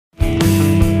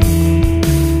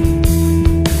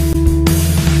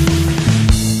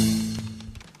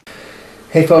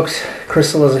Hey folks,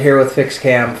 Chris here with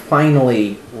FixCam,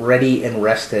 finally ready and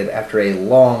rested after a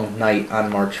long night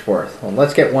on March 4th. Well,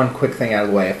 let's get one quick thing out of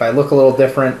the way. If I look a little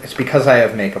different, it's because I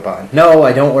have makeup on. No,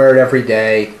 I don't wear it every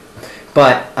day,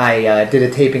 but I did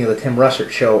a taping of the Tim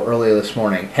Russert show earlier this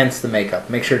morning, hence the makeup.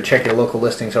 Make sure to check your local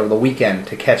listings over the weekend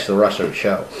to catch the Russert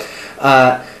show.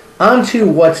 On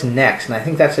to what's next, and I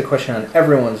think that's the question on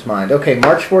everyone's mind. Okay,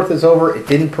 March 4th is over. It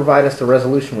didn't provide us the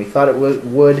resolution we thought it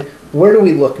would. Where do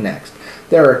we look next?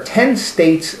 There are 10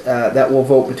 states that will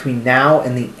vote between now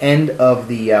and the end of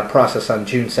the process on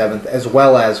June 7th, as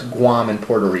well as Guam and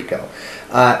Puerto Rico.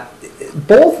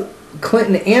 Both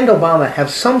Clinton and Obama have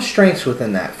some strengths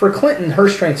within that. For Clinton, her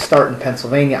strengths start in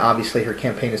Pennsylvania. Obviously, her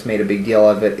campaign has made a big deal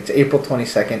of it. It's April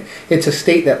 22nd. It's a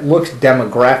state that looks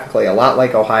demographically a lot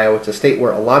like Ohio. It's a state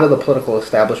where a lot of the political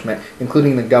establishment,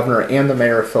 including the governor and the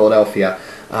mayor of Philadelphia,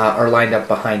 are lined up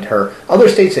behind her. Other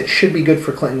states that should be good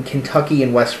for Clinton, Kentucky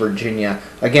and West Virginia.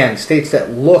 Again, states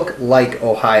that look like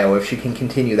Ohio if she can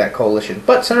continue that coalition.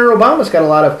 But Senator Obama's got a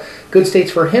lot of good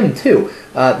states for him, too.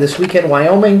 This weekend,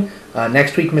 Wyoming.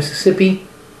 Next week, Mississippi.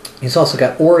 He's also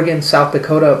got Oregon, South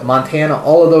Dakota, Montana.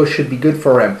 All of those should be good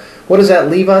for him. What does that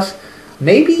leave us?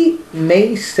 Maybe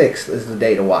May 6th is the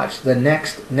day to watch. The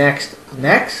next,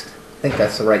 I think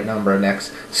that's the right number,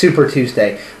 next Super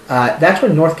Tuesday. That's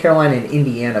when North Carolina and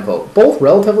Indiana vote. Both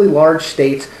relatively large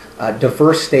states,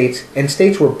 diverse states, and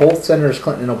states where both Senators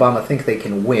Clinton and Obama think they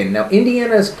can win. Now,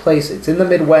 Indiana is a place, it's in the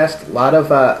Midwest, a lot of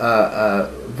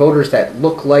voters that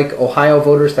look like Ohio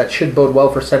voters. That should bode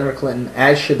well for Senator Clinton,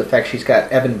 as should the fact she's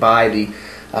got Evan Bayh,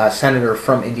 the senator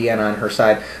from Indiana, on her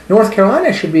side. North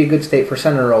Carolina should be a good state for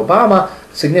Senator Obama,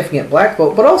 significant black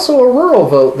vote, but also a rural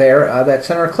vote there that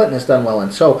Senator Clinton has done well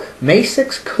in. So May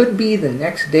 6th could be the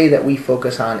next day that we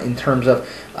focus on in terms of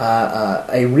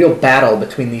a real battle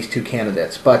between these two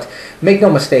candidates. But make no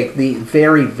mistake, the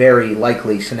very, very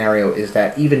likely scenario is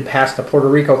that even past the Puerto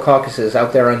Rico caucuses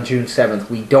out there on June 7th,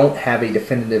 we don't have a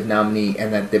definitive nominee,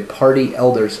 and that the party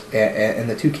elders and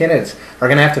the two candidates are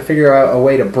going to have to figure out a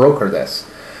way to broker this.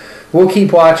 We'll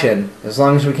keep watching as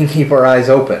long as we can keep our eyes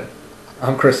open.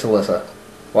 I'm Chris,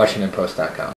 WashingtonPost.com.